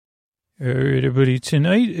All right, everybody.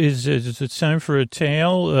 Tonight is it's time for a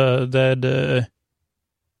tale that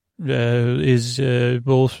is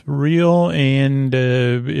both real and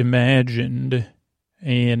imagined,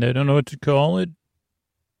 and I don't know what to call it.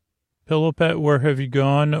 Pillow Pet, where have you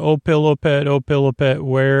gone? Oh, Pillow Pet,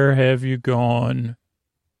 where have you gone?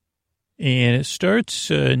 And it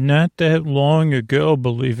starts not that long ago,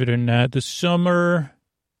 believe it or not, the summer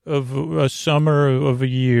of a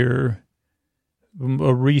year.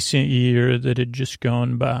 A recent year that had just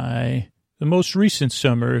gone by, the most recent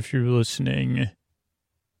summer, if you're listening.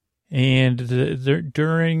 And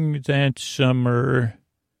during that summer,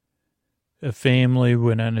 a family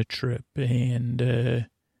went on a trip, and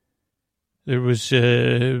there was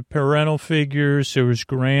parental figures, there was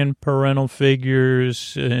grandparental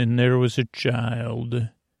figures, and there was a child,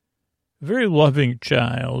 a very loving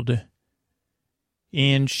child.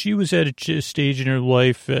 And she was at a stage in her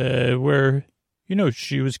life where, you know,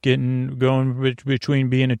 she was going between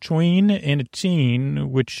being a tween and a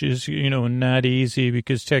teen, which is, you know, not easy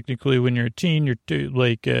because technically when you're a teen, you're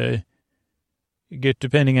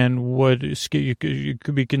depending on what you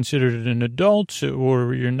could be considered an adult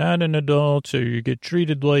or you're not an adult, or you get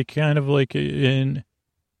treated like kind of like and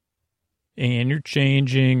you're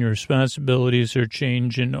changing, your responsibilities are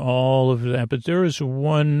changing, all of that. But there was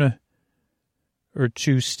one or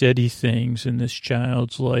two steady things in this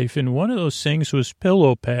child's life, and one of those things was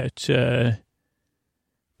Pillow Pet.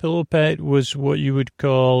 Pillow Pet was what you would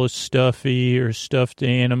call a stuffy or stuffed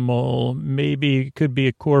animal. Maybe it could be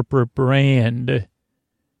a corporate brand,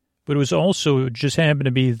 but it was also just happened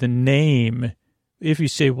to be the name. If you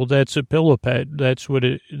say, well, that's a Pillow Pet, that's what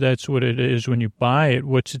it is when you buy it.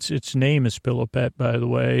 Its name is Pillow Pet, by the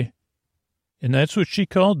way. And that's what she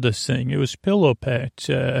called this thing. It was Pillow Pet.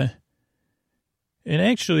 And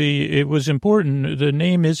actually, it was important. The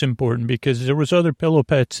name is important because there was other Pillow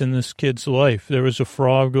Pets in this kid's life. There was a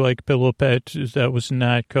frog-like Pillow Pet that was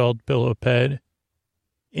not called Pillow Pet.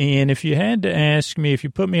 And if you had to ask me, if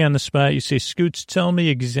you put me on the spot, you say, Scoots, tell me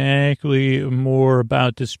exactly more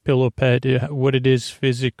about this Pillow Pet, what it is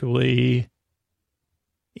physically,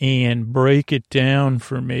 and break it down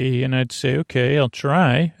for me. And I'd say, okay, I'll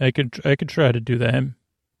try. I could try to do that.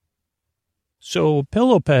 So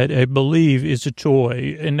Pillow Pet, I believe, is a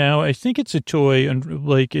toy. And now I think it's a toy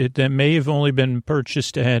that may have only been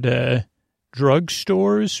purchased at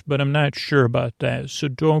drugstores, but I'm not sure about that. So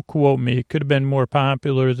don't quote me. It could have been more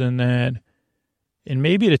popular than that. And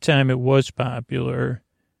maybe at a time it was popular.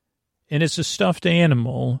 And it's a stuffed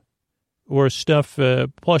animal or a stuffed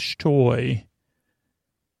plush toy.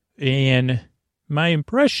 And my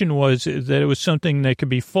impression was that it was something that could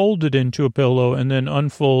be folded into a pillow and then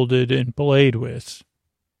unfolded and played with.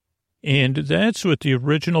 And that's what the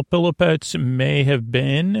original Pillow Pets may have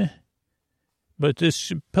been. But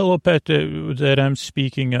this Pillow Pet that I'm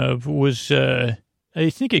speaking of was, I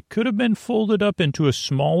think it could have been folded up into a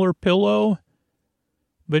smaller pillow,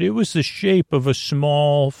 but it was the shape of a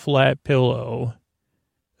small flat pillow.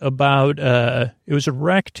 It was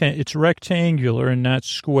it's rectangular and not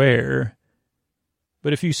square.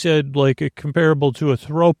 But if you said like a comparable to a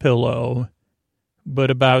throw pillow, but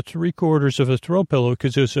about 3/4 of a throw pillow,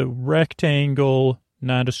 because it was a rectangle,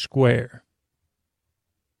 not a square.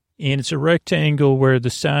 And it's a rectangle where the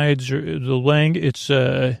sides are the length.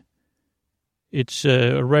 It's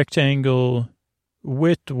a rectangle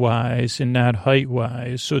width-wise and not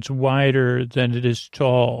height-wise, so it's wider than it is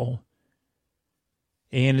tall.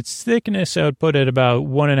 And its thickness, I would put at about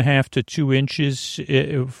 1.5 to 2 inches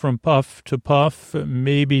from puff to puff,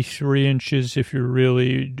 maybe 3 inches if you're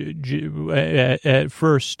really at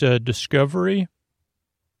first discovery.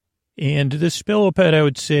 And this Pillow Pet, I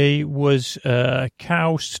would say, was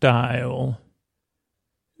cow style,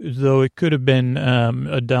 though it could have been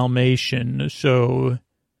a Dalmatian. So,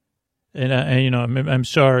 I'm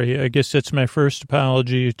sorry. I guess that's my first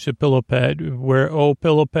apology to Pillow Pet.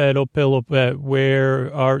 Pillow Pet,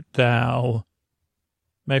 where art thou?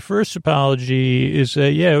 My first apology is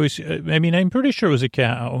it was. I'm pretty sure it was a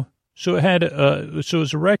cow. So it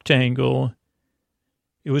was a rectangle.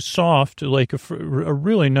 It was soft, like a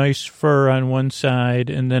really nice fur on one side,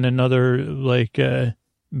 and then another like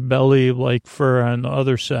belly like fur on the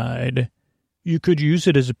other side. You could use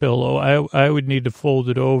it as a pillow. I would need to fold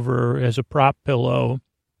it over as a prop pillow.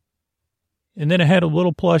 And then it had a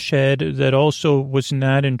little plush head that also was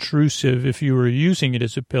not intrusive if you were using it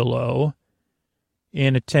as a pillow,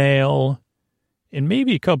 and a tail, and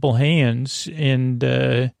maybe a couple hands. And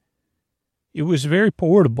it was very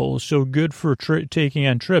portable, so good for taking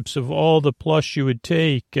on trips. Of all the plush you would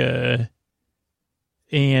take, and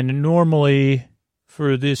normally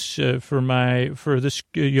for this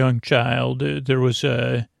young child, there was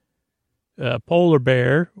a polar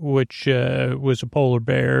bear, which was a polar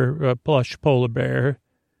bear, a plush polar bear,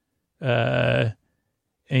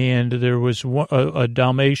 and there was a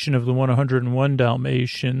Dalmatian of the 101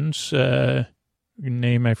 Dalmatians,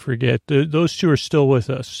 name I forget. Those two are still with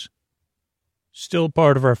us, still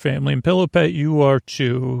part of our family. And Pillow Pet, you are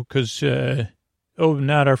too, because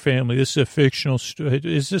not our family. This is a fictional story.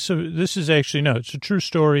 This is actually, no, it's a true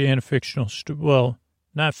story and a fictional story. Well,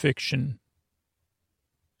 not fiction.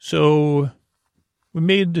 So we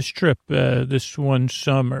made this trip this one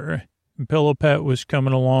summer, and Pillow Pet was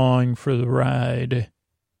coming along for the ride.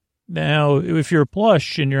 Now, if you're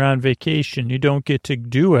plush and you're on vacation, you don't get to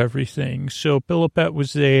do everything. So Pillow Pet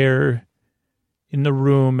was there in the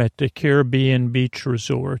room at the Caribbean Beach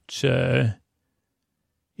Resort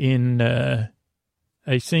in,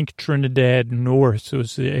 I think, Trinidad North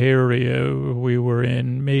was the area we were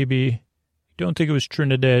in. Maybe, I don't think it was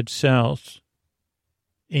Trinidad South.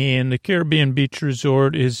 And the Caribbean Beach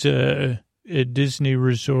Resort is a Disney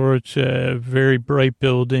resort, very bright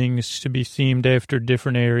buildings to be themed after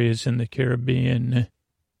different areas in the Caribbean.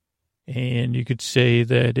 And you could say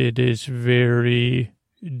that it is very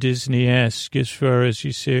Disney-esque as far as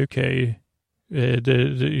you say, okay,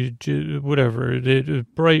 the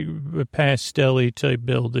bright pastel-y type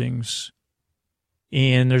buildings.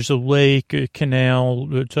 And there's a lake, a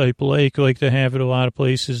canal type lake like they have at a lot of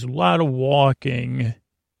places, a lot of walking.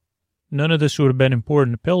 None of this would have been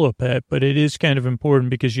important to Pillow Pet, but it is kind of important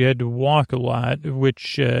because you had to walk a lot,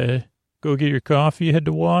 which, go get your coffee, you had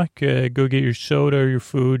to walk, go get your soda or your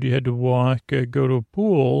food, you had to walk, go to a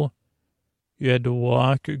pool, you had to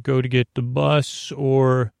walk, go to get the bus,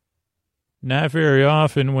 or not very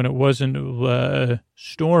often when it wasn't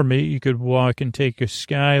stormy, you could walk and take a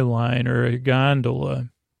skyline or a gondola.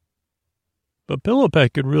 But Pillow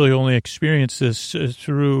Pet could really only experience this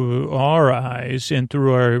through our eyes and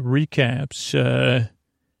through our recaps,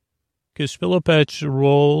 because Pillow Pet's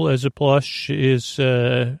role as a plush is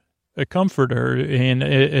a comforter and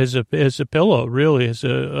as a pillow, really, as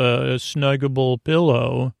a snuggable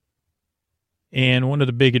pillow. And one of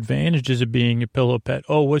the big advantages of being a Pillow Pet.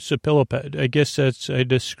 Oh, what's a Pillow Pet? I guess I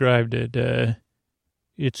described it.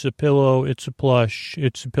 It's a pillow, it's a plush,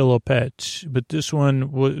 it's a Pillow Pet. But this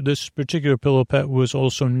particular Pillow Pet was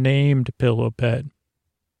also named Pillow Pet.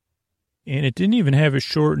 And it didn't even have a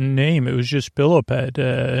shortened name. It was just Pillow Pet.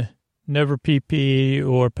 Never PP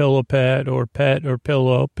or Pillow Pet or Pet or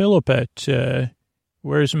Pillow. Pillow Pet.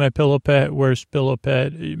 Where's my Pillow Pet? Where's Pillow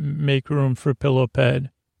Pet? Make room for Pillow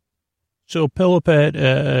Pet. So Pillow Pet,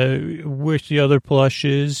 with the other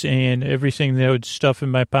plushes and everything that I would stuff in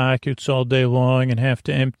my pockets all day long and have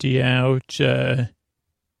to empty out,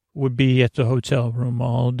 would be at the hotel room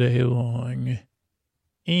all day long.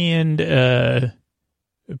 And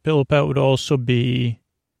Pillow Pet would also be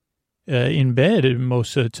in bed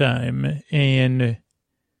most of the time. And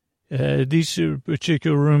these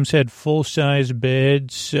particular rooms had full-size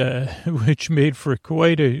beds, which made for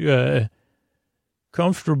quite a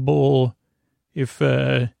comfortable. If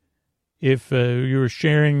you were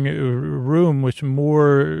sharing a room with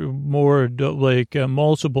more like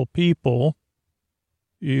multiple people,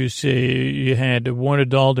 you say you had one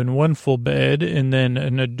adult in one full bed, and then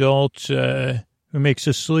an adult who makes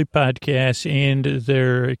a sleep podcast and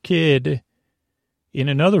their kid in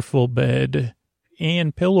another full bed,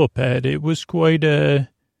 and Pillow Pet. It was quite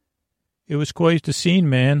the scene,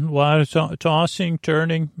 man. A lot of tossing,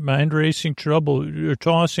 turning, mind racing trouble, or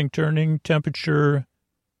tossing, turning, temperature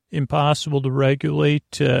impossible to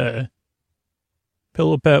regulate.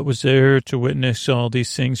 Pillow Pet was there to witness all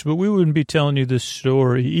these things, but we wouldn't be telling you this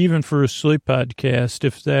story, even for a sleep podcast,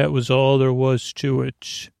 if that was all there was to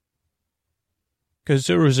it. Because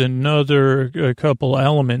there was a couple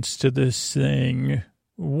elements to this thing,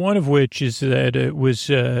 one of which is that it was,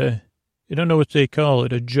 I don't know what they call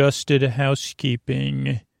it, adjusted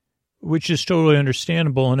housekeeping, which is totally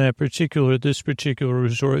understandable. In this particular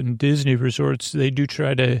resort and Disney resorts, they do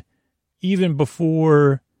try to, even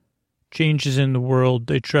before changes in the world,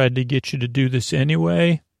 they tried to get you to do this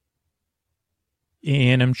anyway.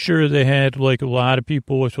 And I'm sure they had like a lot of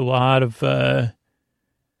people with a lot of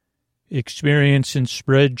experience in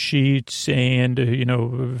spreadsheets and,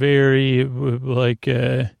 very like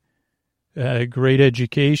great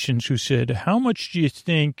educations who said, how much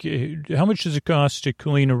does it cost to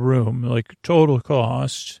clean a room, like total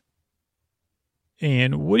cost?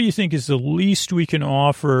 And what do you think is the least we can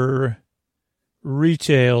offer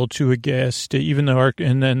retail to a guest, even though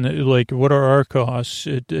and then like, what are our costs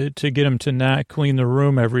to get them to not clean the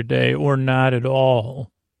room every day or not at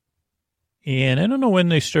all? And I don't know when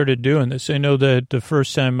they started doing this. I know that the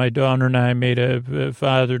first time my daughter and I made a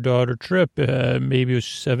father-daughter trip, maybe it was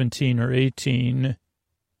 17 or 18,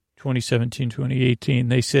 2017, 2018,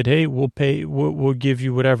 they said, hey, we'll give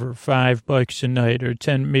you whatever, $5 a night or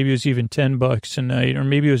 10, maybe it was even $10 a night, or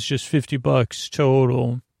maybe it was just $50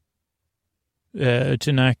 total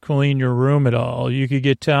to not clean your room at all. You could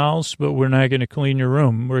get towels, but we're not going to clean your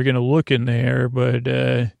room. We're going to look in there, but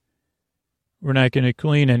we're not going to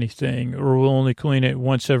clean anything, or we'll only clean it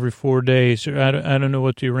once every 4 days. Or I don't know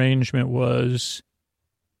what the arrangement was.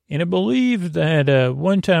 And I believe that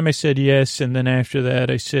one time I said yes, and then after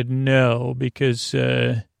that I said no, because,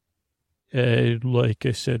 like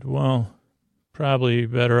I said, well, probably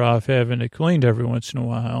better off having it cleaned every once in a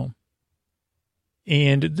while.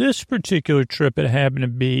 And this particular trip, it happened to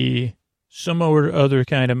be some other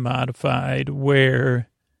kind of modified, where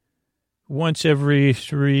once every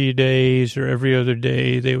 3 days or every other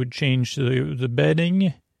day, they would change the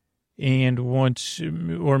bedding, and once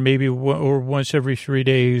every 3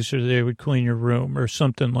 days, or they would clean your room or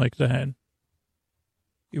something like that.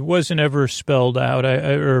 It wasn't ever spelled out,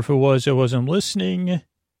 or if it was, I wasn't listening.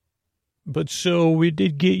 But so we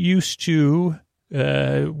did get used to,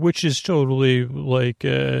 which is totally like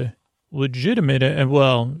legitimate. And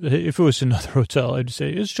well, if it was another hotel, I'd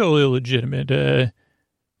say it's totally legitimate.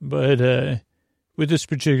 But with this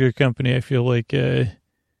particular company, I feel like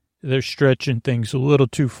they're stretching things a little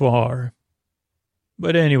too far.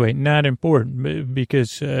 But anyway, not important,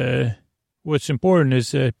 because what's important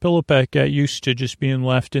is that Pillowpack got used to just being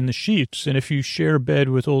left in the sheets. And if you share a bed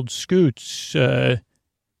with old Scoots,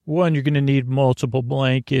 one, you're going to need multiple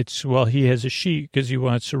blankets while he has a sheet because he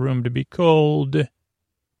wants the room to be cold.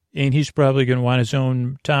 And he's probably going to want his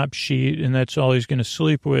own top sheet, and that's all he's going to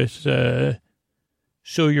sleep with.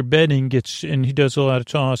 So your bedding gets, and he does a lot of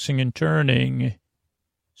tossing and turning.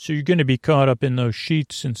 So you're going to be caught up in those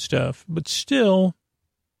sheets and stuff. But still,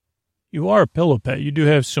 you are a pillow pet. You do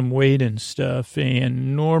have some weight and stuff.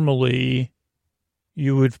 And normally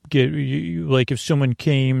you would get, like if someone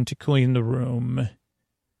came to clean the room,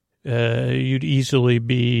 you'd easily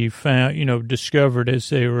be found, discovered as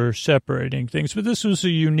they were separating things. But this was a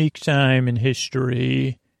unique time in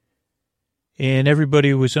history, and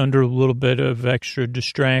everybody was under a little bit of extra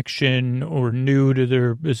distraction or new to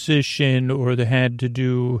their position, or they had to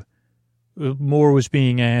do more was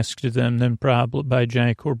being asked of them than probably by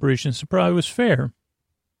giant corporations. So probably was fair.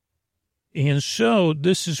 And so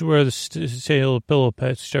this is where the tale of Pillow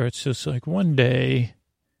Pet starts. It's like one day,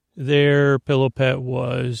 their Pillow Pet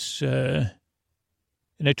was, and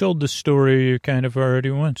I told this story kind of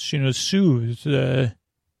already once, soothed,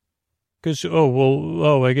 because,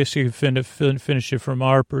 I guess you can finish it from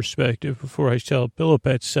our perspective before I tell Pillow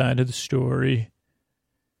Pet's side of the story.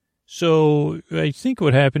 So I think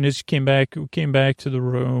what happened is came back to the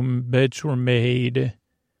room, beds were made,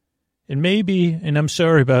 and maybe, and I'm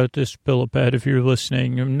sorry about this, Pillow Pet, if you're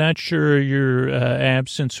listening, I'm not sure your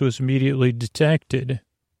absence was immediately detected.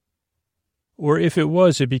 Or if it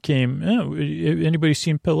was, it became, anybody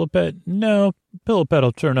seen Pillow Pet? No, Pillow Pet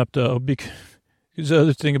will turn up, though, because the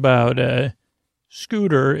other thing about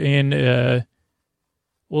Scooter and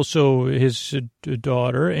also his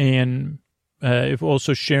daughter, and if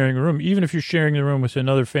also sharing a room, even if you're sharing the room with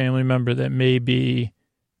another family member that may be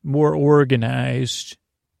more organized,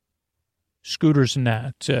 Scooter's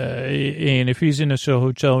not. And if he's in a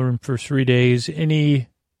hotel room for 3 days, any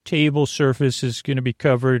table surface is going to be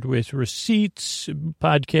covered with receipts,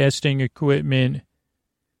 podcasting equipment,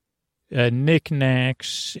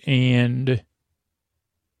 knickknacks, and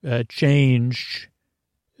change,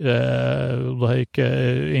 and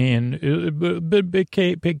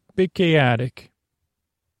big chaotic,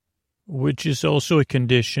 which is also a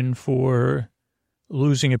condition for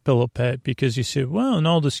losing a Pillow Pet, because you say, well, in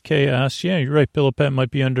all this chaos, yeah, you're right, Pillow Pet might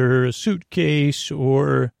be under a suitcase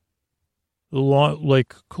or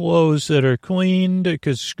like clothes that are cleaned,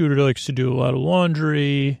 because Scooter likes to do a lot of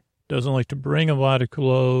laundry, doesn't like to bring a lot of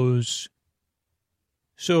clothes.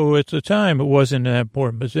 So at the time, it wasn't that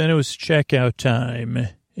important, but then it was checkout time.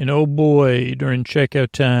 And oh boy, during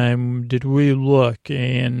checkout time, did we look,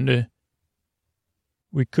 and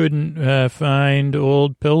we couldn't find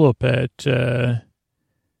old Pillow Pet.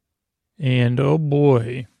 And oh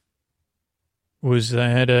boy, was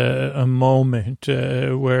that a moment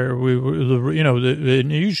where we were,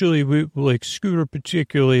 and usually we, like Scooter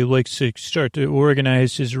particularly, likes to start to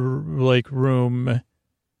organize his, room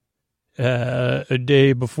a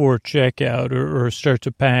day before checkout, or start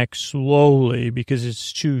to pack slowly because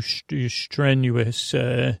it's too strenuous.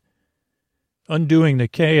 Undoing the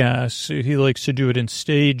chaos, he likes to do it in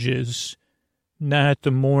stages, not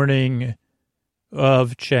the morning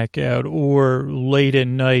of checkout or late at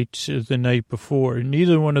night the night before.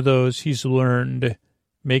 Neither one of those, he's learned,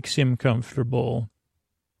 makes him comfortable.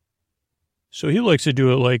 So he likes to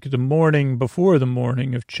do it like the morning before the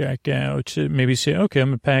morning of checkout. Maybe say, okay, I'm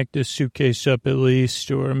going to pack this suitcase up at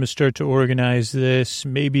least, or I'm going to start to organize this.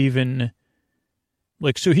 Maybe even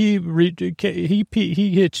like, so he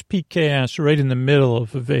hits peak chaos right in the middle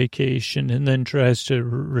of a vacation and then tries to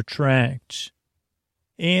retract.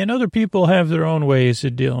 And other people have their own ways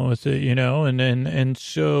of dealing with it, you know, and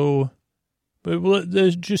so, but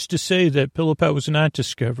just to say that Pillow Pet was not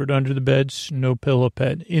discovered under the beds, no Pillow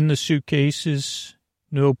Pet. In the suitcases,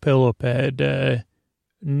 no Pillow Pet,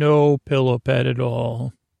 no Pillow Pet at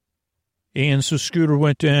all. And so Scooter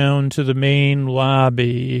went down to the main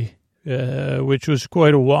lobby, which was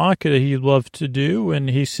quite a walk that he loved to do, and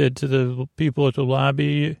he said to the people at the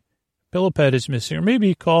lobby, Pillow Pet is missing, or maybe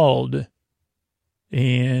he called.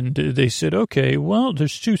 And they said, okay, well,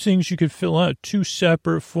 there's two things you could fill out, two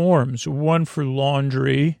separate forms, one for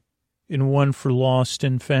laundry and one for lost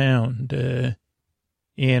and found. And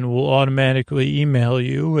we'll automatically email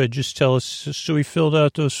you. Just tell us. So we filled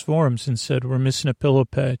out those forms and said, we're missing a Pillow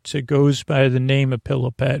Pet. It goes by the name of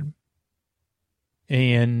Pillow Pet.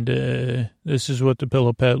 And this is what the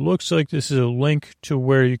Pillow Pet looks like. This is a link to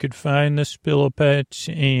where you could find this Pillow Pet.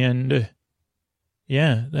 And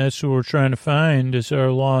yeah, that's what we're trying to find is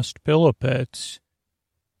our lost Pillow Pets.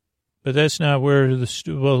 But that's not where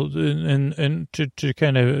and to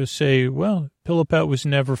kind of say, well, Pillow Pet was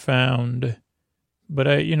never found. But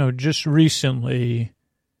just recently,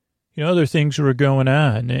 other things were going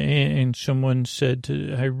on. And someone said,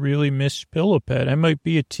 I really miss Pillow Pet. I might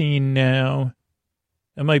be a teen now.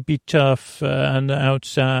 I might be tough on the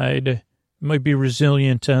outside. I might be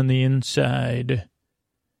resilient on the inside.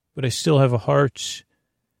 But I still have a heart,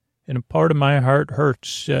 and a part of my heart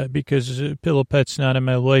hurts because Pillow Pet's not in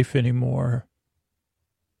my life anymore.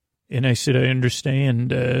 And I said, I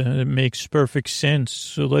understand. It makes perfect sense.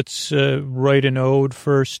 So let's write an ode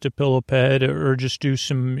first to Pillow Pet, or just do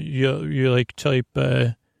some, you like type,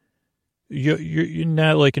 you're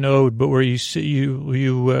not like an ode, but where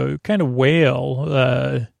you kind of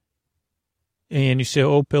wail, and you say,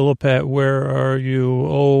 oh, Pillow Pet, where are you?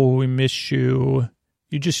 Oh, we miss you.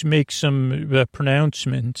 You just make some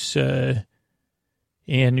pronouncements, and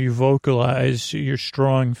you vocalize your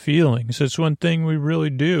strong feelings. That's one thing we really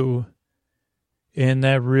do. And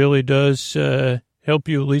that really does help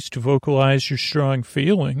you at least to vocalize your strong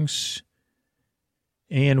feelings.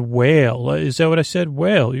 And wail. Is that what I said?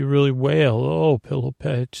 Wail. You really wail. Oh, Pillow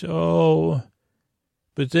Pet. Oh.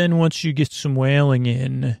 But then once you get some wailing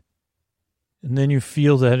in, and then you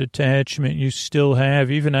feel that attachment you still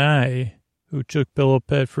have, even I, who took Pillow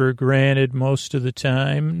Pet for granted most of the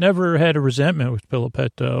time. Never had a resentment with Pillow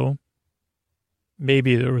Pet, though.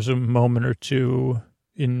 Maybe there was a moment or two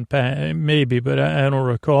maybe, but I don't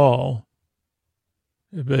recall.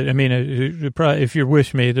 But, I mean, if you're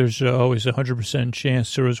with me, there's always 100%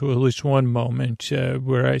 chance there was at least one moment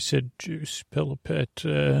where I said, "Juice, Pillow Pet,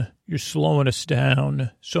 you're slowing us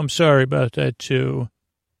down." So I'm sorry about that, too.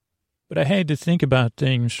 But I had to think about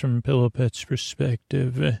things from Pillow Pet's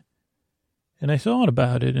perspective. And I thought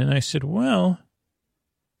about it, and I said, well,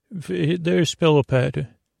 there's Pillow Pet.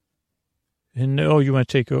 And, oh, you want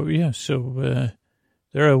to take over? Yeah, so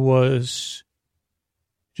there I was,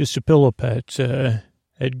 just a Pillow Pet.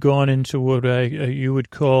 Had gone into what you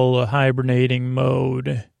would call a hibernating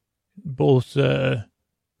mode, both a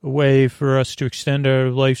way for us to extend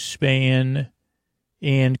our lifespan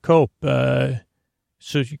and cope.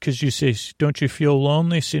 So, because you say, don't you feel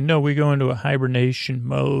lonely? I say, no, we go into a hibernation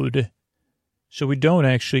mode. So we don't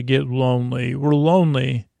actually get lonely. We're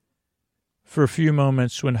lonely for a few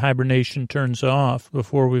moments when hibernation turns off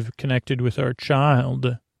before we've connected with our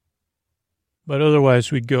child. But otherwise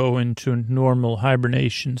we go into a normal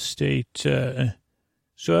hibernation state. So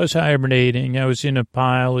I was hibernating. I was in a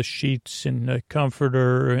pile of sheets and a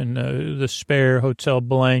comforter and the spare hotel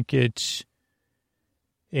blankets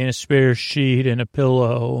and a spare sheet and a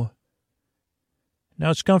pillow. Now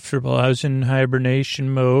it's comfortable. I was in hibernation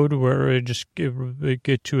mode where I just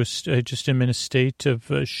I just am in a state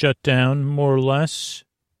of shutdown, more or less.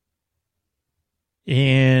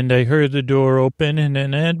 And I heard the door open,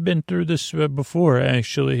 and I had been through this before,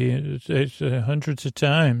 actually, hundreds of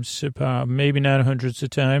times. Maybe not hundreds of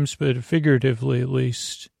times, but figuratively at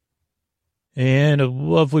least. And a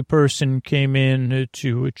lovely person came in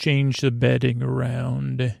to change the bedding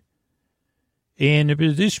around. And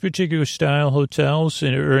this particular style hotels,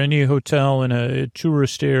 or any hotel in a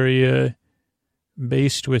tourist area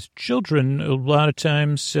based with children, a lot of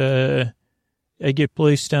times I get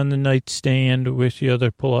placed on the nightstand with the other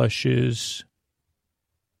plushes.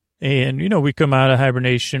 And, we come out of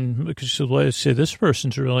hibernation because, let's say, this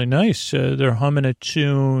person's really nice. They're humming a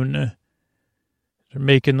tune. They're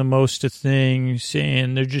making the most of things.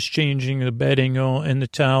 And they're just changing the bedding and the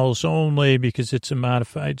towels only because it's a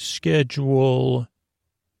modified schedule.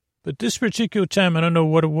 But this particular time, I don't know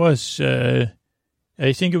what it was.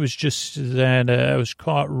 I think it was just that I was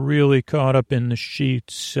really caught up in the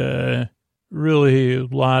sheets. Really a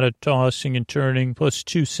lot of tossing and turning, plus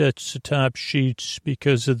 2 sets of top sheets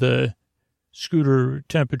because of the scooter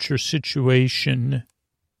temperature situation.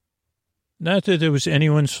 Not that it was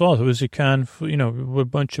anyone's fault. It was a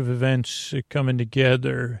bunch of events coming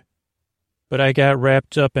together. But I got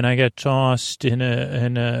wrapped up and I got tossed in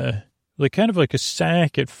a kind of like a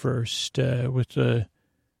sack at first with the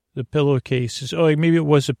pillowcases. Oh, maybe it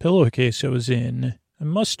was a pillowcase I was in. It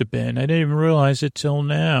must have been. I didn't even realize it till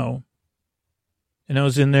now. And I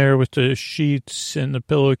was in there with the sheets and the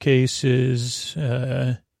pillowcases.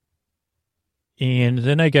 And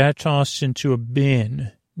then I got tossed into a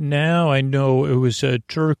bin. Now I know it was a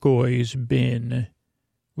turquoise bin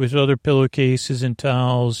with other pillowcases and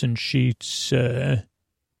towels and sheets. And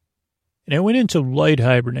I went into light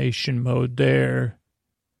hibernation mode there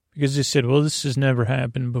because they said, well, this has never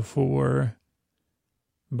happened before.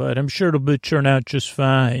 But I'm sure it'll turn out just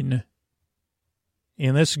fine.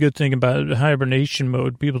 And that's a good thing about hibernation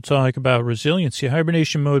mode. People talk about resiliency.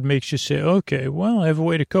 Hibernation mode makes you say, okay, well, I have a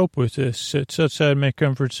way to cope with this. It's outside my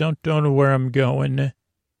comfort zone. Don't know where I'm going.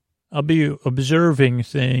 I'll be observing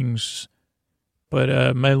things,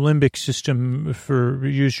 but my limbic system, for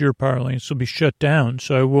use your parlance, will be shut down,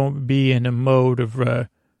 so I won't be in a mode of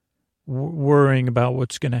worrying about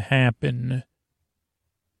what's going to happen.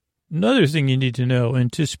 Another thing you need to know,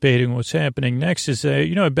 anticipating what's happening next, is that,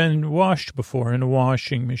 I've been washed before in a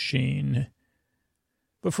washing machine.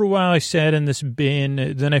 But for a while I sat in this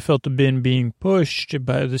bin, then I felt the bin being pushed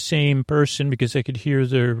by the same person because I could hear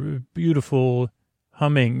their beautiful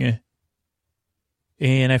humming.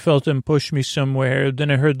 And I felt them push me somewhere. Then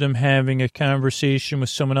I heard them having a conversation with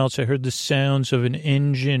someone else. I heard the sounds of an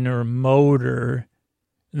engine or a motor.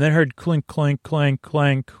 And then I heard clink, clank, clank,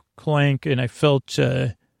 clank, clank, and I felt...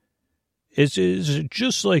 It's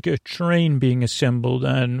just like a train being assembled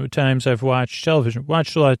on times I've watched television.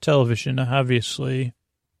 Watched a lot of television, obviously.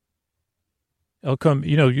 I'll come,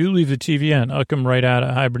 you leave the TV on. I'll come right out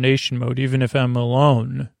of hibernation mode, even if I'm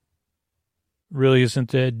alone. Really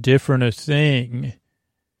isn't that different a thing.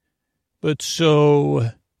 But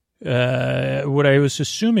so, what I was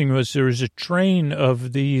assuming was there was a train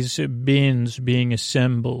of these bins being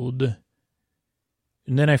assembled.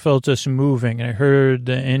 And then I felt us moving, and I heard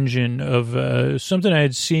the engine of something I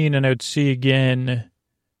had seen and I would see again,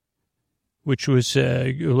 which was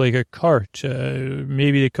like a cart.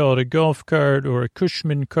 Maybe they call it a golf cart or a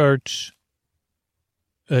Cushman cart,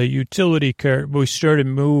 a utility cart. But we started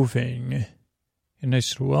moving, and I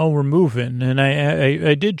said, well, we're moving. And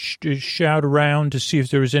I did shout around to see if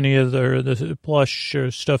there was any other the plush or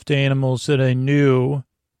stuffed animals that I knew.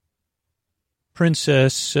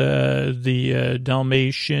 Princess, the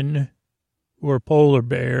Dalmatian, or polar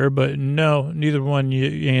bear, but no, neither one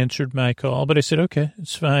answered my call. But I said, okay,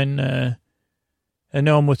 it's fine. I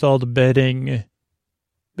know I'm with all the bedding.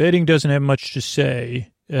 Bedding doesn't have much to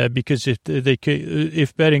say because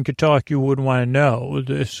if bedding could talk, you wouldn't want to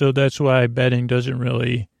know. So that's why bedding doesn't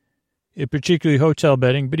really, particularly hotel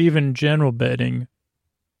bedding, but even general bedding.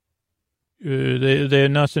 They had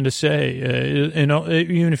nothing to say. And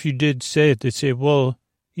even if you did say it, they'd say, well,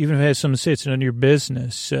 even if it has something to say, it's none of your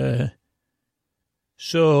business. Because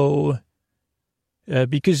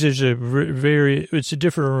there's it's a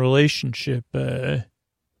different relationship. Bedding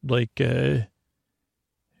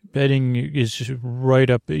is right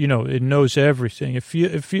up, it knows everything. I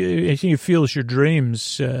think it feels your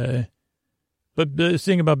dreams. But the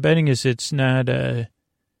thing about bedding is it's not,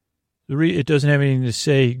 it doesn't have anything to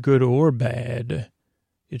say, good or bad.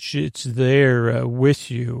 It's there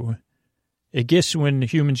with you. I guess when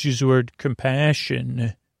humans use the word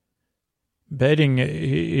compassion, bedding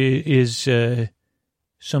is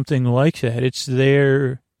something like that. It's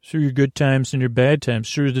there through your good times and your bad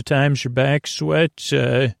times, through the times your back sweats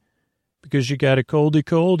because you got a coldy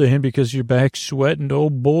cold and because your back's sweating. Oh,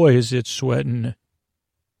 boy, is it sweating.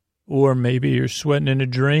 Or maybe you're sweating in a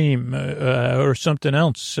dream or something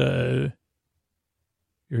else. You're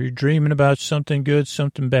dreaming about something good,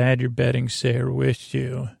 something bad, your bedding's there with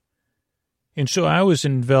you. And so I was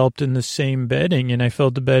enveloped in the same bedding, and I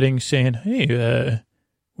felt the bedding saying, hey,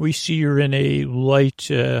 we see you're in a light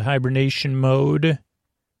hibernation mode.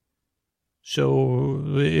 So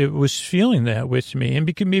it was feeling that with me. And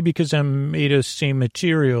maybe because I'm made of the same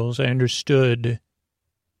materials, I understood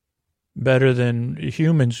better than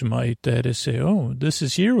humans might, that is say, oh, this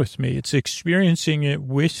is here with me. It's experiencing it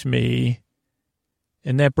with me.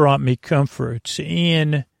 And that brought me comfort.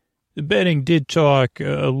 And the bedding did talk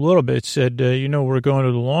a little bit, said, we're going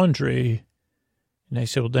to the laundry. And I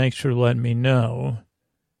said, well, thanks for letting me know.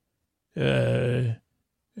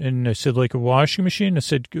 And I said, like a washing machine? I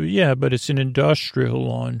said, yeah, but it's an industrial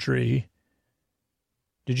laundry.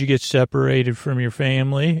 Did you get separated from your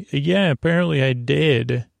family? Yeah, apparently I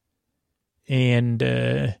did. And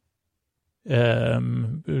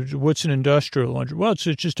what's an industrial laundry? Well, it's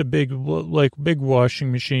just a big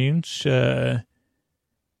washing machines. And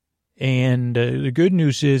the good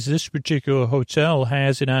news is this particular hotel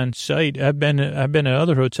has it on site. I've been at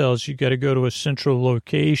other hotels. You got to go to a central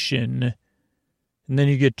location, and then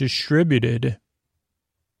you get distributed.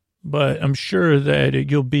 But I'm sure that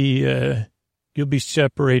you'll be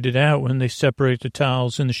separated out when they separate the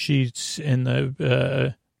towels and the sheets and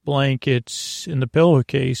the blankets and the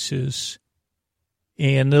pillowcases,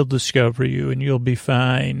 and they'll discover you, and you'll be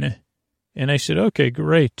fine. And I said, okay,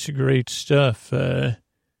 great stuff.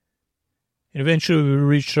 And eventually we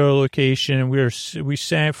reached our location, and we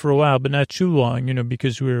sat for a while, but not too long,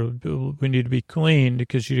 because we need to be clean,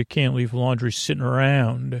 because you can't leave laundry sitting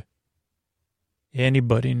around.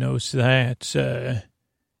 Anybody knows that.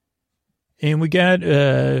 And we got,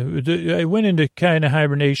 I went into kind of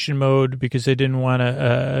hibernation mode because I didn't want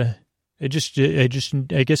to, I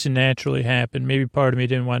guess it naturally happened. Maybe part of me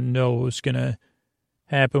didn't want to know what was going to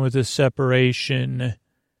happen with the separation.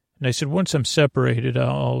 And I said, once I'm separated,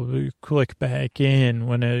 I'll click back in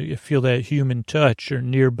when I feel that human touch or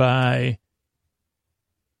nearby.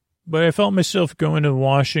 But I felt myself going to the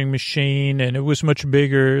washing machine, and it was much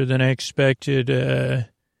bigger than I expected,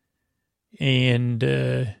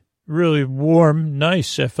 and really warm,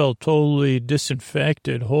 nice. I felt totally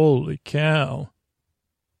disinfected. Holy cow.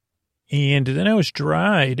 And then I was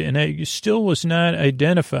dried, and I still was not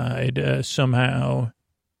identified somehow.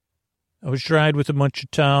 I was dried with a bunch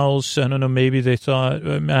of towels. I don't know, maybe they thought,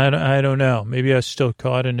 I don't know. Maybe I was still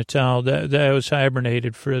caught in a towel. That I was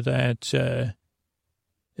hibernated for that. And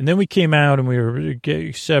then we came out, and we were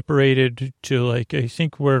getting separated to, I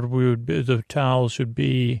think where the towels would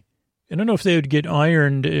be. I don't know if they would get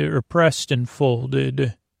ironed or pressed and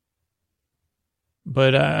folded.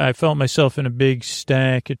 But I felt myself in a big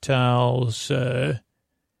stack of towels. And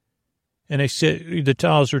I said, the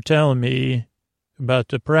towels were telling me about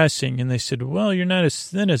the pressing, and they said, well, you're not as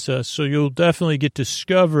thin as us, so you'll definitely get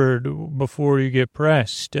discovered before you get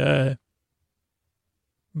pressed. And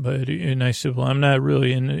I said, well, I'm not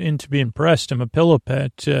really into being pressed. I'm a pillow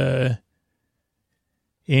pet.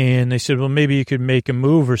 And they said, well, maybe you could make a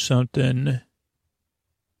move or something.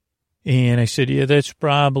 And I said, yeah, that's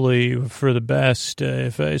probably for the best.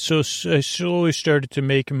 So I slowly started to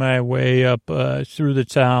make my way up through the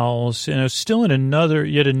towels, and I was still in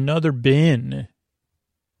yet another bin.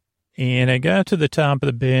 And I got to the top of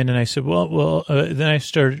the bin, and I said, well, then I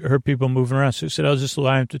heard people moving around. So I said, I'll just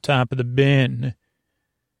lie at the top of the bin.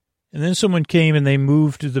 And then someone came, and they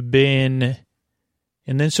moved to the bin.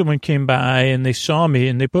 And then someone came by, and they saw me,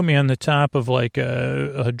 and they put me on the top of like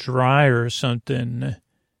a dryer or something. And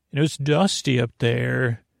it was dusty up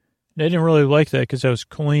there. And I didn't really like that because I was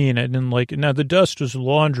clean. I didn't like it. Now, the dust was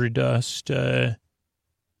laundry dust. So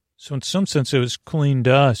in some sense, it was clean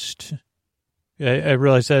dust. I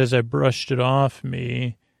realized that as I brushed it off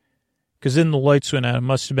me, because then the lights went out. It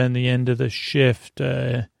must have been the end of the shift.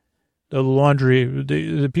 The laundry,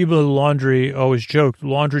 the people in the laundry always joke,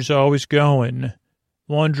 laundry's always going.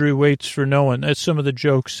 Laundry waits for no one. That's some of the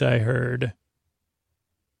jokes I heard.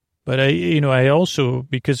 But I also,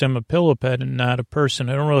 because I'm a pillow pet and not a person,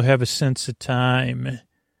 I don't really have a sense of time.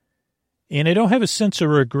 And I don't have a sense of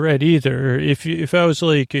regret either. If I was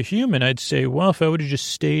like a human, I'd say, well, if I would have just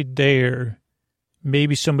stayed there,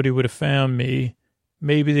 maybe somebody would have found me.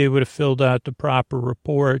 Maybe they would have filled out the proper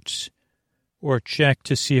reports or checked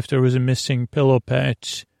to see if there was a missing pillow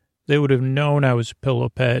pet. They would have known I was a pillow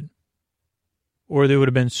pet. Or they would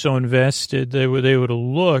have been so invested, they would have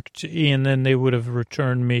looked, and then they would have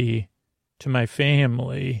returned me to my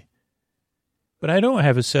family. But I don't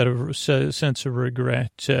have a sense of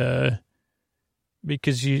regret,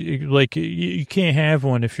 because you can't have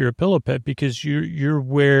one if you're a pillow pet, because you're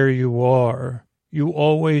where you are. You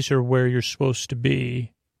always are where you're supposed to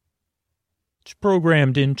be. It's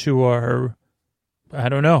programmed into our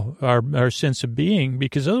sense of being,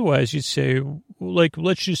 because otherwise you'd say, like,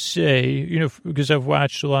 let's just say, because I've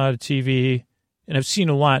watched a lot of TV and I've seen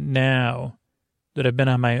a lot now that I've been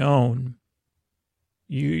on my own.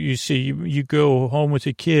 you see, you go home with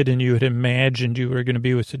a kid and you had imagined you were going to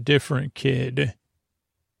be with a different kid.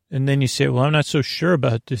 And then you say, well, I'm not so sure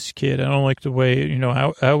about this kid. I don't like the way,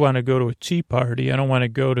 I want to go to a tea party. I don't want to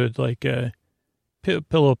go to like a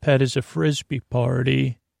pillow pet as a Frisbee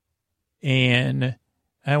party. And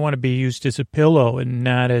I want to be used as a pillow and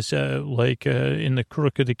not as in the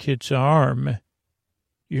crook of the kid's arm.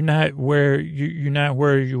 You're not where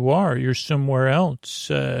you are. You're somewhere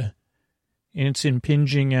else. And it's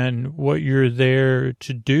impinging on what you're there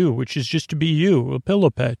to do, which is just to be you, a pillow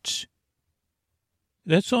pet.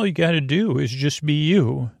 That's all you got to do is just be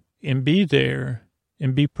you and be there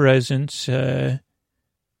and be present. And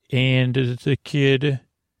the kid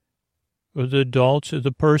or the adult or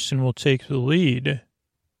the person will take the lead.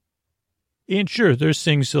 And sure, there's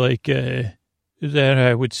things like that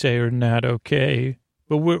I would say are not okay,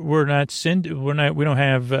 but we don't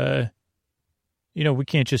have, we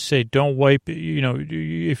can't just say don't wipe,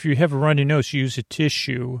 if you have a runny nose, use a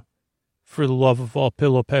tissue. For the love of all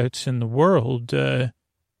pillow pets in the world,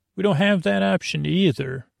 we don't have that option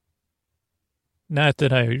either. Not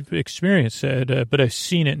that I've experienced that, but I've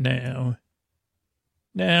seen it now.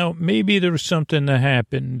 Now, maybe there was something that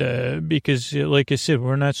happened because, like I said,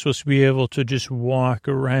 we're not supposed to be able to just walk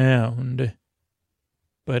around.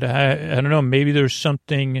 But I don't know, maybe there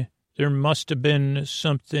must have been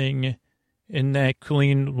something in that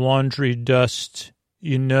clean laundry dust,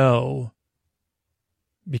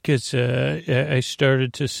 because I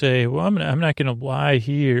started to say, well, I'm not going to lie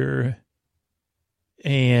here.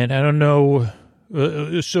 And I don't know.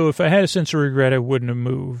 So if I had a sense of regret, I wouldn't have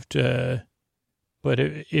moved. But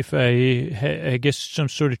if I guess some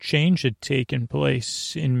sort of change had taken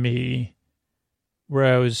place in me where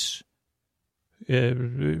I was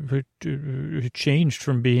changed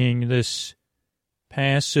from being this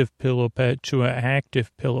passive pillow pet to an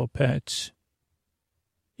active pillow pet.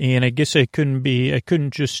 And I guess I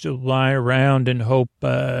couldn't just lie around and hope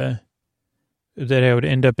that I would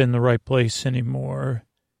end up in the right place anymore.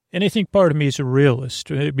 And I think part of me is a realist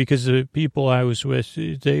because the people I was with,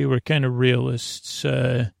 they were kind of realists.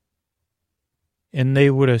 And they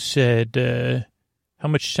would have said, how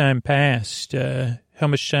much time passed, how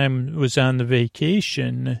much time was on the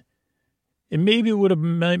vacation. And maybe it would have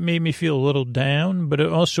made me feel a little down, but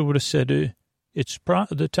it also would have said,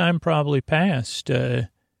 the time probably passed.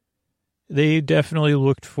 They definitely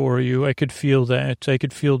looked for you. I could feel that. I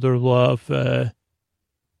could feel their love, but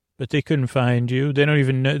they couldn't find you. They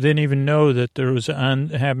didn't even know that there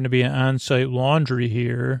happened to be an on-site laundry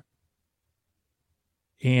here,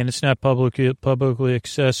 and it's not publicly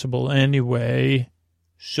accessible anyway.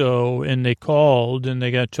 So, and they called and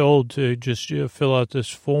they got told to just fill out this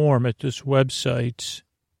form at this website,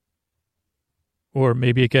 or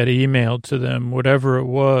maybe it got emailed to them, whatever it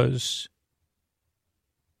was.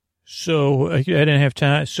 So I didn't have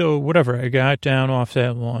time. So whatever, I got down off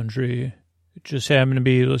that laundry. It just happened to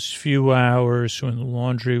be those few hours when the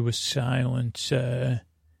laundry was silent. And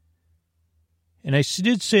I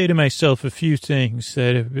did say to myself a few things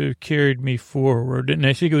that have carried me forward. And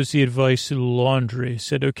I think it was the advice of the laundry. I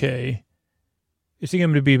said, okay, I think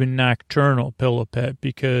I'm going to be a nocturnal pillow pet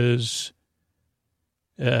because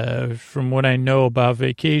from what I know about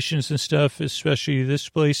vacations and stuff, especially this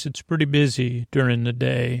place, it's pretty busy during the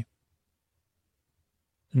day.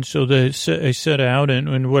 And so I set out,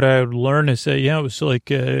 and what I would learn is that, it was like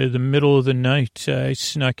the middle of the night. I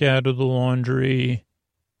snuck out of the laundry.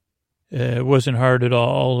 It wasn't hard at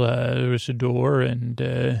all. There was a door, and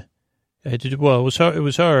it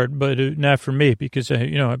was hard, but not for me because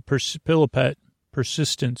pillow pet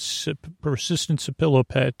persistence of pillow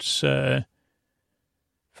pets.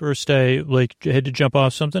 First, I had to jump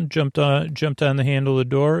off something, jumped on the handle of the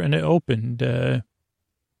door, and it opened.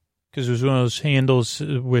 Because it was one of those handles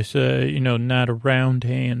with, not a round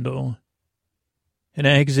handle. And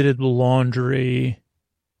I exited the laundry.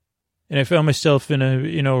 And I found myself in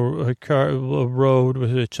a road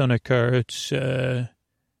with a ton of carts, and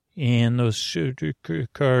those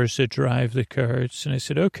cars that drive the carts. And I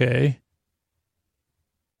said, okay,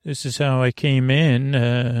 this is how I came in,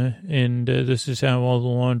 and this is how all the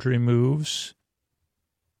laundry moves.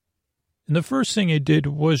 And the first thing I did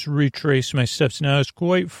was retrace my steps. Now, I was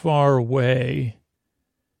quite far away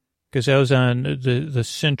because I was on the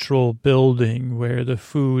central building where the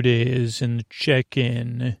food is and the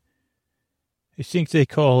check-in. I think they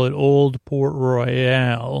call it Old Port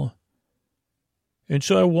Royal. And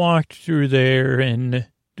so I walked through there, and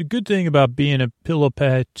the good thing about being a pillow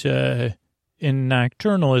pet in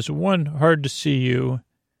nocturnal is, one, hard to see you.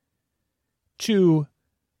 Two,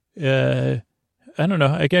 I don't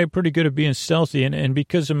know, I got pretty good at being stealthy, and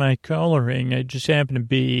because of my coloring, I just happen to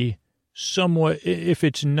be somewhat, if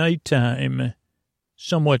it's nighttime,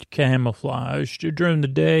 somewhat camouflaged. During the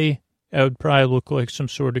day, I would probably look like some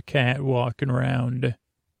sort of cat walking around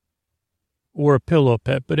or a pillow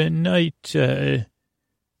pet. But at night,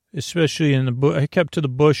 especially in the I kept to the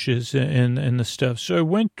bushes and the stuff. So I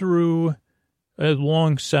went through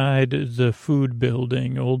alongside the food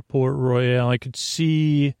building, Old Port Royal. I could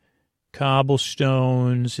see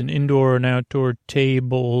cobblestones and indoor and outdoor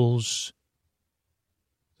tables.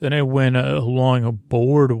 Then I went along a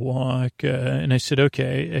boardwalk, and I said,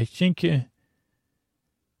 okay, I think, I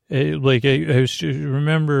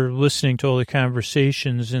remember listening to all the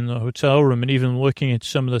conversations in the hotel room and even looking at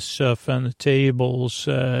some of the stuff on the tables,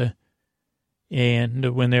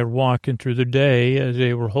 and when they were walking through the day,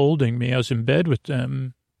 they were holding me. I was in bed with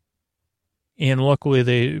them. And luckily,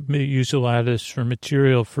 they use a lot of this for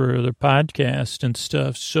material for their podcast and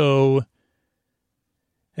stuff. So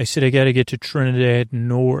I said, I got to get to Trinidad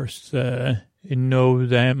North and know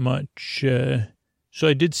that much. So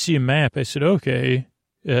I did see a map. I said, okay,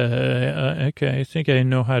 I think I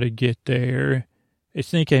know how to get there. I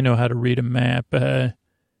think I know how to read a map.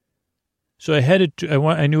 So I headed to,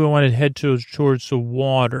 I knew I wanted to head towards the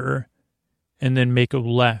water and then make a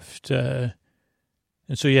left.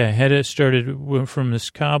 And so, yeah, went from this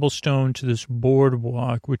cobblestone to this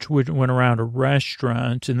boardwalk, which went around a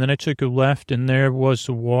restaurant. And then I took a left, and there was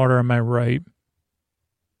the water on my right.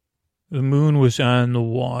 The moon was on the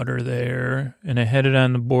water there, and I headed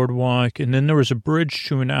on the boardwalk. And then there was a bridge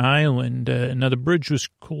to an island. Now, the bridge was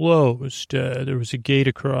closed. There was a gate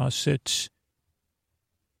across it.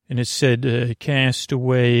 And it said,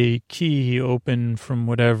 Castaway Key open from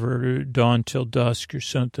whatever, dawn till dusk or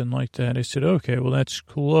something like that. I said, okay, well, that's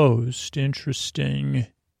closed. Interesting.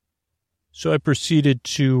 So I proceeded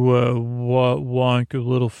to walk a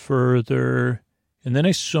little further. And then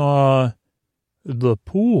I saw the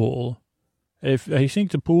pool. I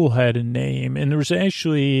think the pool had a name. And there was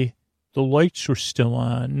actually, the lights were still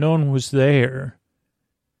on. No one was there.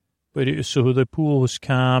 But so the pool was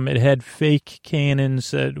calm. It had fake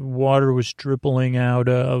cannons that water was dribbling out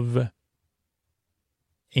of.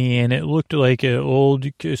 And it looked like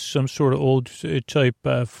some sort of old type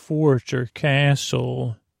fort or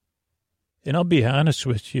castle. And I'll be honest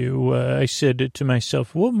with you, I said to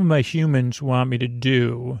myself, what would my humans want me to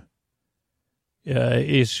do?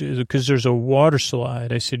 Is because there's a water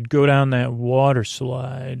slide. I said, go down that water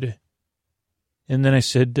slide. And then I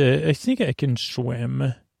said, I think I can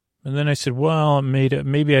swim. And then I said, well,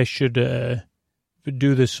 maybe I should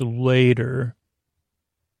do this later.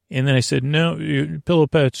 And then I said, no, pillow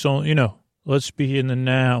pets, let's be in the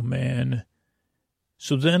now, man.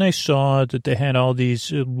 So then I saw that they had all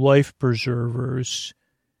these life preservers,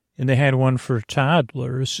 and they had one for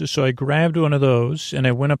toddlers. So I grabbed one of those, and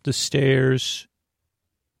I went up the stairs,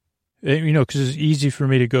 because it's easy for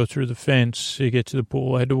me to go through the fence to get to the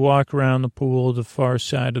pool. I had to walk around the pool, the far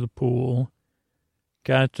side of the pool.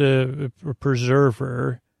 Got the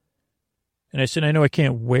preserver, and I said, I know I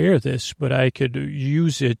can't wear this, but I could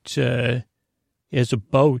use it as a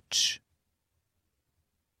boat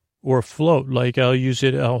or a float. Like I'll use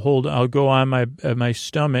it, I'll go on my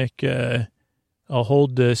stomach, I'll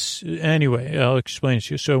hold this. Anyway, I'll explain it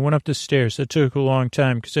to you. So I went up the stairs. That took a long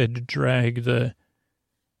time because I had to drag the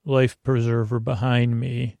life preserver behind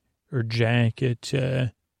me, or jacket,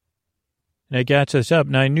 and I got this up,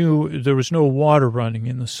 and I knew there was no water running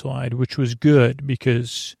in the slide, which was good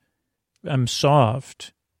because I'm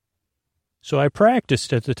soft. So I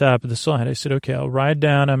practiced at the top of the slide. I said, okay, I'll ride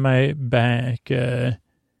down on my back, and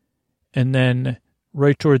then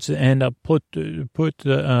right towards the end, I'll put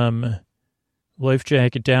the life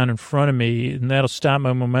jacket down in front of me, and that'll stop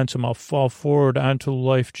my momentum. I'll fall forward onto the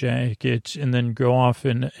life jacket and then go off,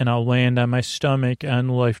 and I'll land on my stomach on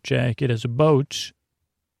the life jacket as a boat.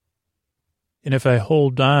 And if I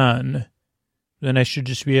hold on, then I should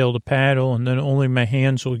just be able to paddle, and then only my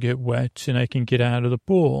hands will get wet, and I can get out of the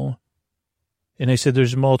pool. And I said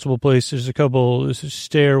there's multiple places, a couple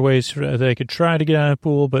stairways that I could try to get out of the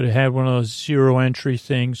pool, but it had one of those zero entry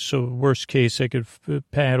things, so worst case, I could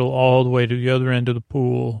paddle all the way to the other end of the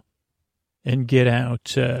pool and get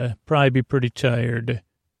out. Probably be pretty tired.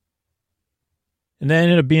 And that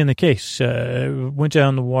ended up being the case. Went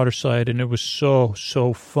down the water slide, and it was so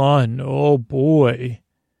fun. Oh, boy.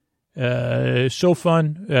 So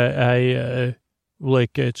fun.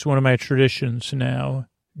 It's one of my traditions now.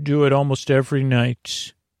 Do it almost every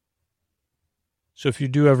night. So if you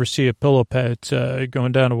do ever see a pillow pet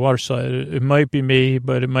going down a water slide, it might be me,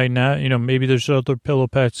 but it might not. Maybe there's other pillow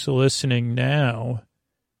pets listening now.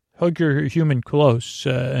 hug your human close.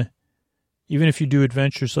 Even if you do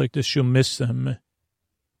adventures like this, you'll miss them.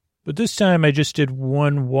 But this time I just did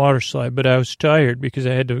one water slide, but I was tired because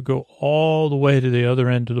I had to go all the way to the other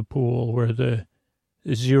end of the pool where the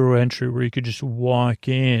zero entry, where you could just walk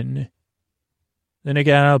in. Then I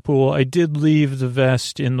got out of the pool. I did leave the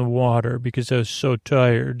vest in the water because I was so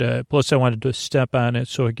tired. Plus, I wanted to step on it,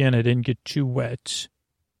 so again, I didn't get too wet.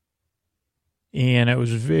 And I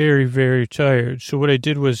was very, very tired. So what I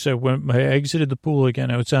did was I exited the pool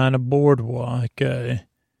again. I was on a boardwalk.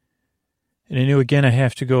 And I knew, again, I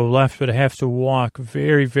have to go left, but I have to walk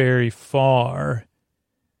very, very far.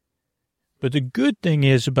 But the good thing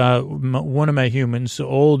is about one of my humans, the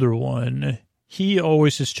older one, he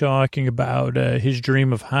always is talking about his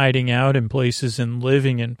dream of hiding out in places and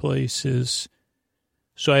living in places.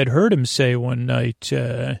 So I had heard him say one night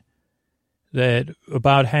that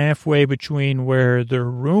about halfway between where their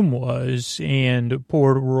room was and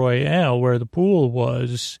Port Royal, where the pool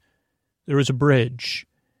was, there was a bridge.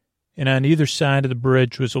 And on either side of the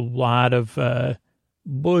bridge was a lot of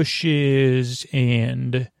bushes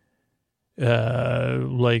and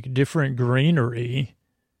like different greenery.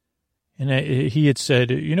 And he had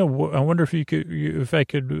said, you know, I wonder if I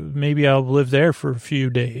could, maybe I'll live there for a few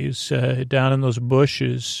days, down in those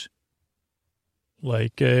bushes.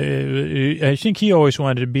 Like, I think he always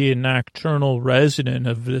wanted to be a nocturnal resident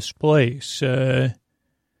of this place. So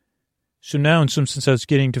now in some sense I was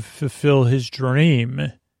getting to fulfill his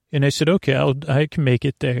dream. And I said, okay, I can make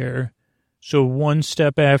it there. So one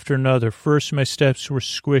step after another. First, my steps were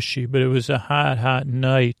squishy, but it was a hot, hot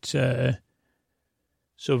night.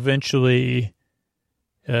 So eventually,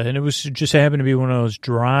 and it was just happened to be one of those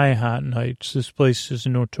dry, hot nights. This place is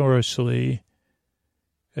notoriously,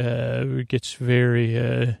 it gets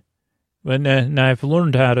very, but now I've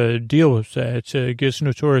learned how to deal with that. It gets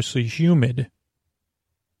notoriously humid.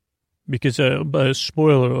 Because,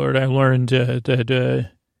 spoiler alert, I learned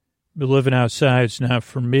that living outside is not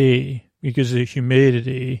for me because of the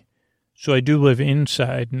humidity. So I do live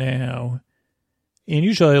inside now. And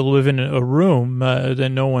usually I live in a room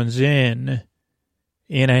that no one's in.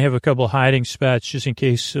 And I have a couple hiding spots just in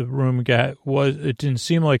case the room it didn't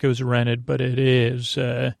seem like it was rented, but it is.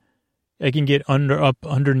 I can get up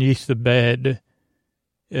underneath the bed,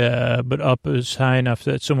 but up is high enough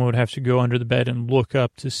that someone would have to go under the bed and look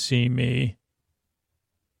up to see me.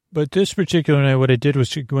 But this particular night, what I did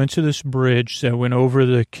was went to this bridge that went over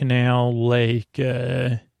the canal lake,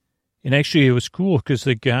 and actually, it was cool because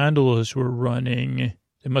the gondolas were running.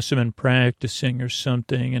 They must have been practicing or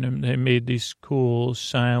something, and they made these cool,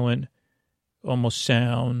 silent, almost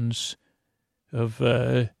sounds of,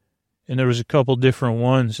 and there was a couple different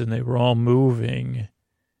ones, and they were all moving.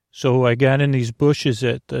 So I got in these bushes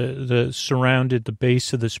that surrounded the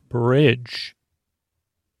base of this bridge,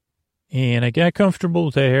 and I got comfortable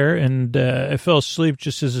there, and I fell asleep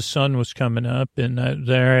just as the sun was coming up, and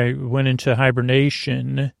there I went into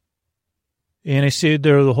hibernation. And I stayed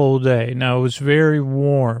there the whole day. Now, it was very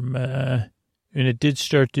warm, and it did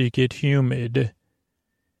start to get humid.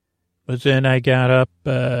 But then I got up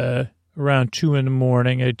around 2 in the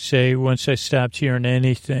morning, I'd say, once I stopped hearing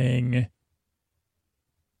anything.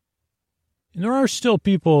 And there are still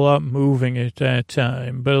people up moving at that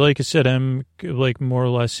time. But like I said, I'm like more or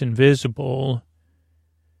less invisible.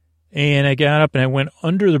 And I got up and I went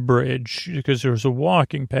under the bridge because there was a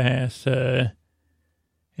walking path,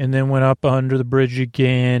 and then went up under the bridge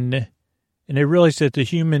again. And I realized that the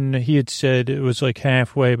human, he had said it was like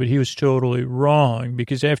halfway, but he was totally wrong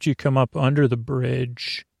because after you come up under the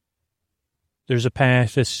bridge, there's a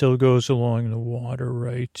path that still goes along the water,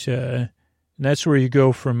 right? And that's where you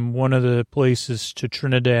go from one of the places to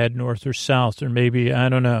Trinidad, north or south, or maybe, I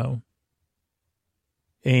don't know.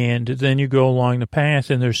 And then you go along the path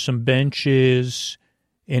and there's some benches.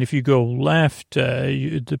 And if you go left,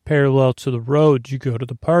 the parallel to the road, you go to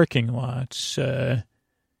the parking lots. But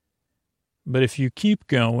if you keep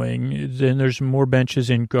going, then there's more benches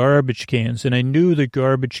and garbage cans. And I knew the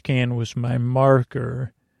garbage can was my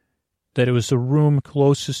marker, that it was the room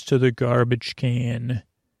closest to the garbage can.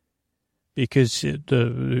 Because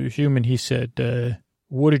the human, he said,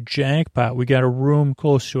 what a jackpot. We got a room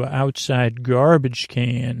close to an outside garbage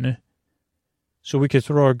can. So we could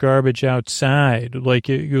throw our garbage outside, like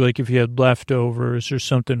if you had leftovers or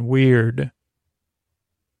something weird.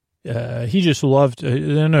 He just loved, I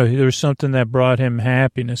don't know, there was something that brought him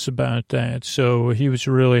happiness about that. So he was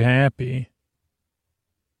really happy.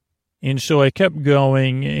 And so I kept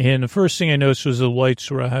going, and the first thing I noticed was the lights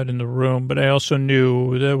were out in the room, but I also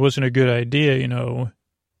knew that wasn't a good idea,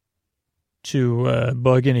 to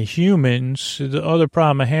bug any humans. The other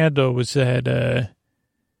problem I had, though, was that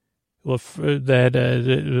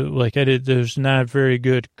like there's not very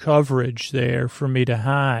good coverage there for me to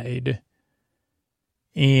hide.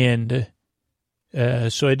 And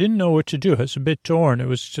so I didn't know what to do. I was a bit torn. It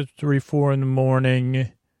was just 3, 4 in the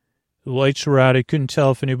morning. The lights were out. I couldn't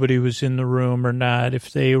tell if anybody was in the room or not,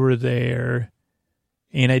 if they were there.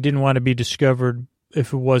 And I didn't want to be discovered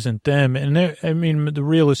if it wasn't them. And the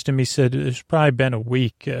realist in me said it's probably been a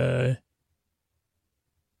week.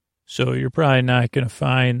 So you're probably not going to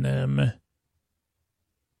find them.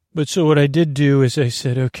 But so what I did do is I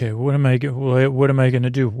said, okay, what am I going to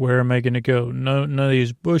do? Where am I going to go? None of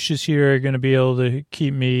these bushes here are going to be able to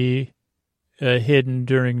keep me hidden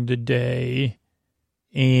during the day.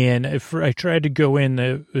 And I tried to go in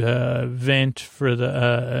the vent for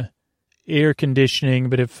the air conditioning,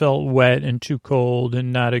 but it felt wet and too cold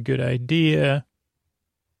and not a good idea.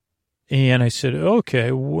 And I said,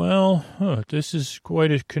 okay, well, this is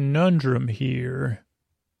quite a conundrum here.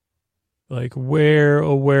 Like,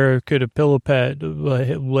 where could a pillow pet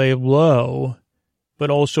lay low, but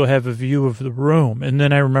also have a view of the room? And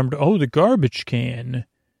then I remembered, the garbage can,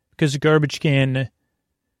 because the garbage can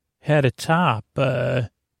had a top.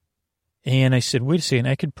 And I said, wait a second,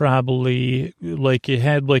 I could probably, it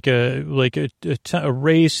had a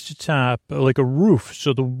raised top, like a roof,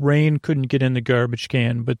 so the rain couldn't get in the garbage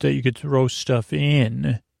can, but that you could throw stuff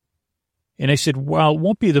in. And I said, well, it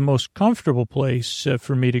won't be the most comfortable place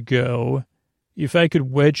for me to go. If I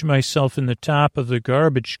could wedge myself in the top of the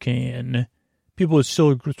garbage can, people would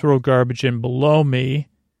still throw garbage in below me.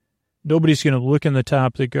 Nobody's going to look in the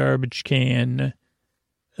top of the garbage can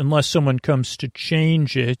unless someone comes to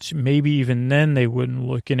change it. Maybe even then they wouldn't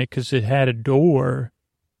look in it because it had a door.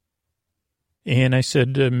 And I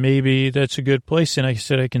said, maybe that's a good place. And I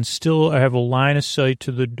said, I have a line of sight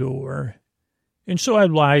to the door. And so I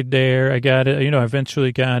lied there. I got it, I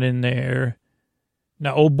eventually got in there.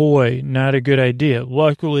 Now, oh boy, not a good idea.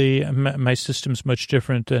 Luckily, my system's much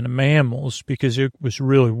different than a mammal's because it was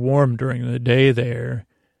really warm during the day there.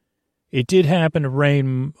 It did happen to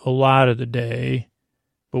rain a lot of the day,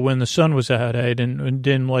 but when the sun was out, I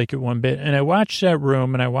didn't like it one bit. And I watched that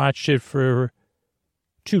room, and I watched it for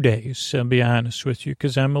 2 days, I'll be honest with you,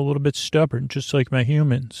 because I'm a little bit stubborn, just like my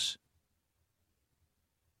humans.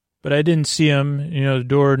 But I didn't see them. The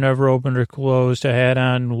door never opened or closed. I had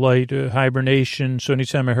on light hibernation, so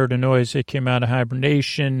anytime I heard a noise, it came out of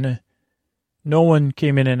hibernation. No one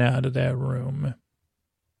came in and out of that room.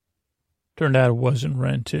 Turned out it wasn't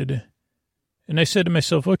rented. And I said to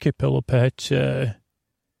myself, okay, Pillow Pet,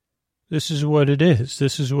 this is what it is.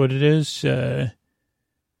 This is what it is.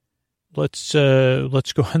 Let's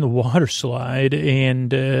go on the water slide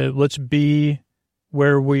and let's be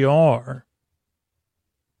where we are.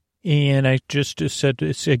 And I just said,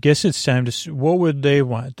 I guess it's time to, what would they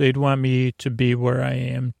want? They'd want me to be where I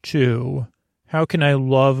am, too. How can I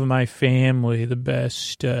love my family the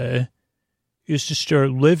best? Is to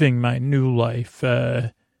start living my new life.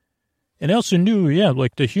 And I also knew,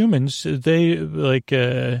 like the humans, they,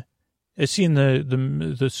 I seen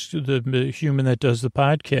the human that does the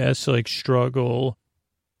podcast, struggle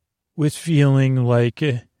with feeling like,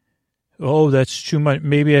 that's too much.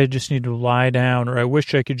 Maybe I just need to lie down, or I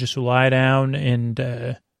wish I could just lie down and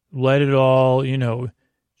let it all,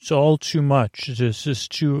 it's all too much. It's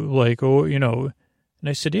just too, And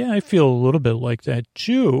I said, I feel a little bit like that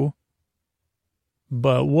too.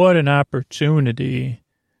 But what an opportunity.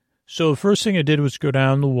 So the first thing I did was go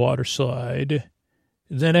down the water slide.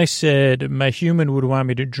 Then I said my human would want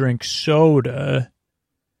me to drink soda.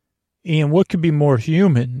 And what could be more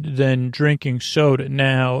human than drinking soda?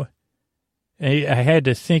 Now, I had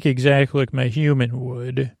to think exactly like my human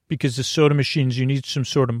would, because the soda machines, you need some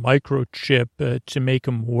sort of microchip to make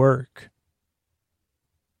them work.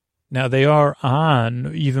 Now, they are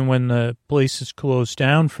on even when the place is closed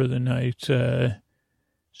down for the night.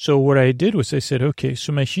 So what I did was I said, okay,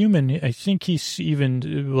 so my human, I think he's even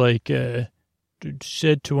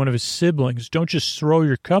said to one of his siblings, don't just throw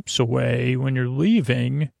your cups away when you're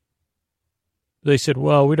leaving. They said,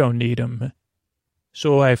 well, we don't need them.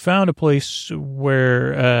 So I found a place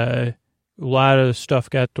where a lot of the stuff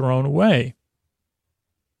got thrown away.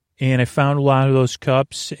 And I found a lot of those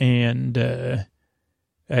cups, and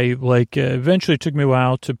eventually it took me a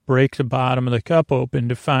while to break the bottom of the cup open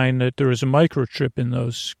to find that there was a microchip in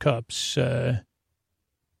those cups. And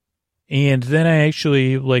then I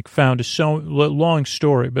actually found long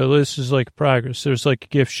story, but this is progress. There's a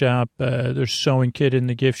gift shop. There's sewing kit in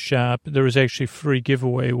the gift shop. There was actually free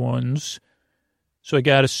giveaway ones. So I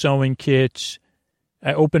got a sewing kit.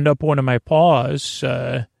 I opened up one of my paws,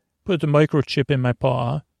 put the microchip in my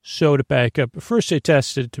paw, sewed it back up. First I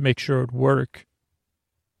tested it to make sure it would work.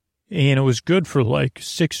 and it was good for like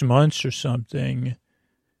 6 months or something.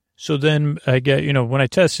 So then I get, when I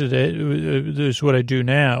tested it, this is what I do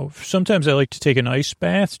now. Sometimes I like to take an ice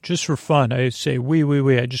bath just for fun. I say,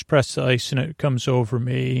 wee. I just press the ice and it comes over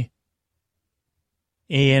me.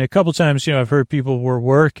 And a couple times, I've heard people were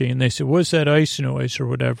working and they said, what's that ice noise or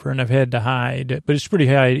whatever? And I've had to hide. But it's pretty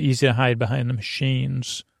easy to hide behind the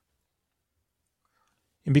machines.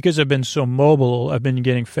 And because I've been so mobile, I've been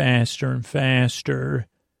getting faster and faster.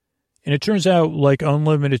 And it turns out like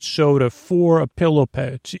unlimited soda for a pillow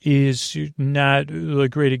pet is not a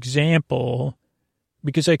great example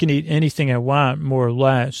because I can eat anything I want, more or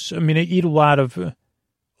less. I mean, I eat a lot of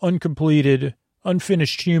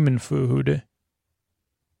unfinished human food.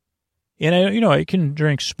 And I can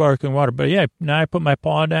drink sparkling water, but yeah, now I put my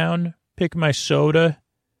paw down, pick my soda,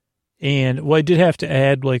 and I did have to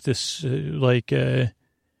add like this,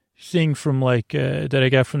 thing from that I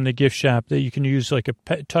got from the gift shop that you can use like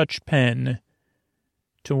a touch pen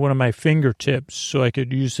to one of my fingertips so I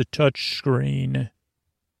could use the touch screen.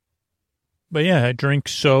 But yeah, I drink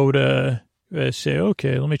soda. I say,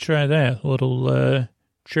 okay, let me try that. A little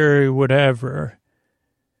cherry whatever.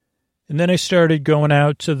 And then I started going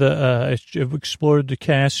out to I explored the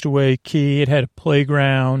Castaway Cay. It had a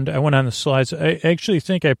playground. I went on the slides. I actually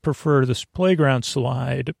think I prefer this playground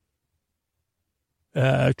slide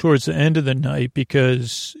towards the end of the night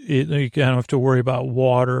because you don't have to worry about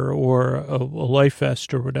water or a life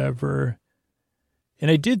vest or whatever. And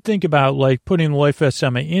I did think about like putting the life vest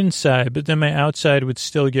on my inside, but then my outside would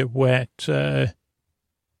still get wet.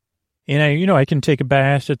 And I can take a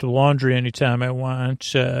bath at the laundry anytime I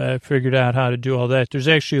want. I figured out how to do all that. There's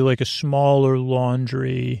actually like a smaller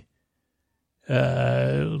laundry,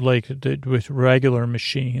 with regular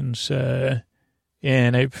machines,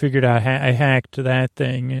 and I figured out I hacked that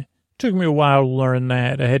thing. It took me a while to learn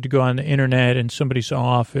that. I had to go on the internet in somebody's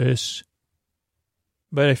office.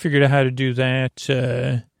 But I figured out how to do that.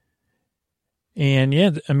 And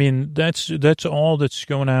yeah, I mean, that's all that's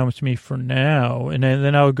going on with me for now. And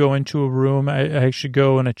then I'll go into a room. I actually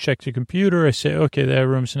go and I check the computer. I say, okay, that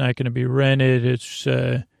room's not going to be rented. It's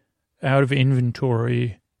out of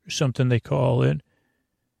inventory or something they call it.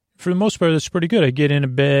 For the most part, that's pretty good. I get into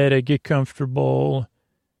bed, I get comfortable.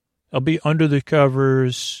 I'll be under the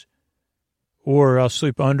covers, or I'll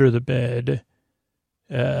sleep under the bed.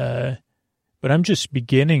 But I'm just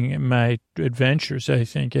beginning my adventures, I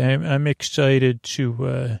think. I'm excited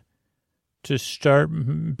to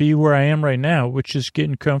be where I am right now, which is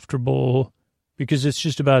getting comfortable because it's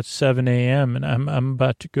just about 7 a.m. and I'm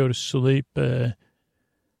about to go to sleep.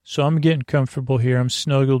 So I'm getting comfortable here. I'm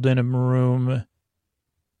snuggled in a room.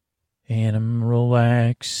 And I'm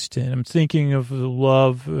relaxed, and I'm thinking of the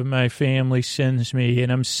love my family sends me,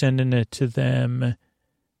 and I'm sending it to them.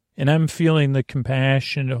 And I'm feeling the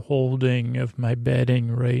compassionate holding of my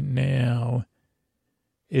bedding right now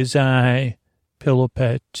as I, Pillow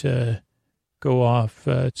Pet, go off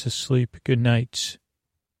to sleep. Good night.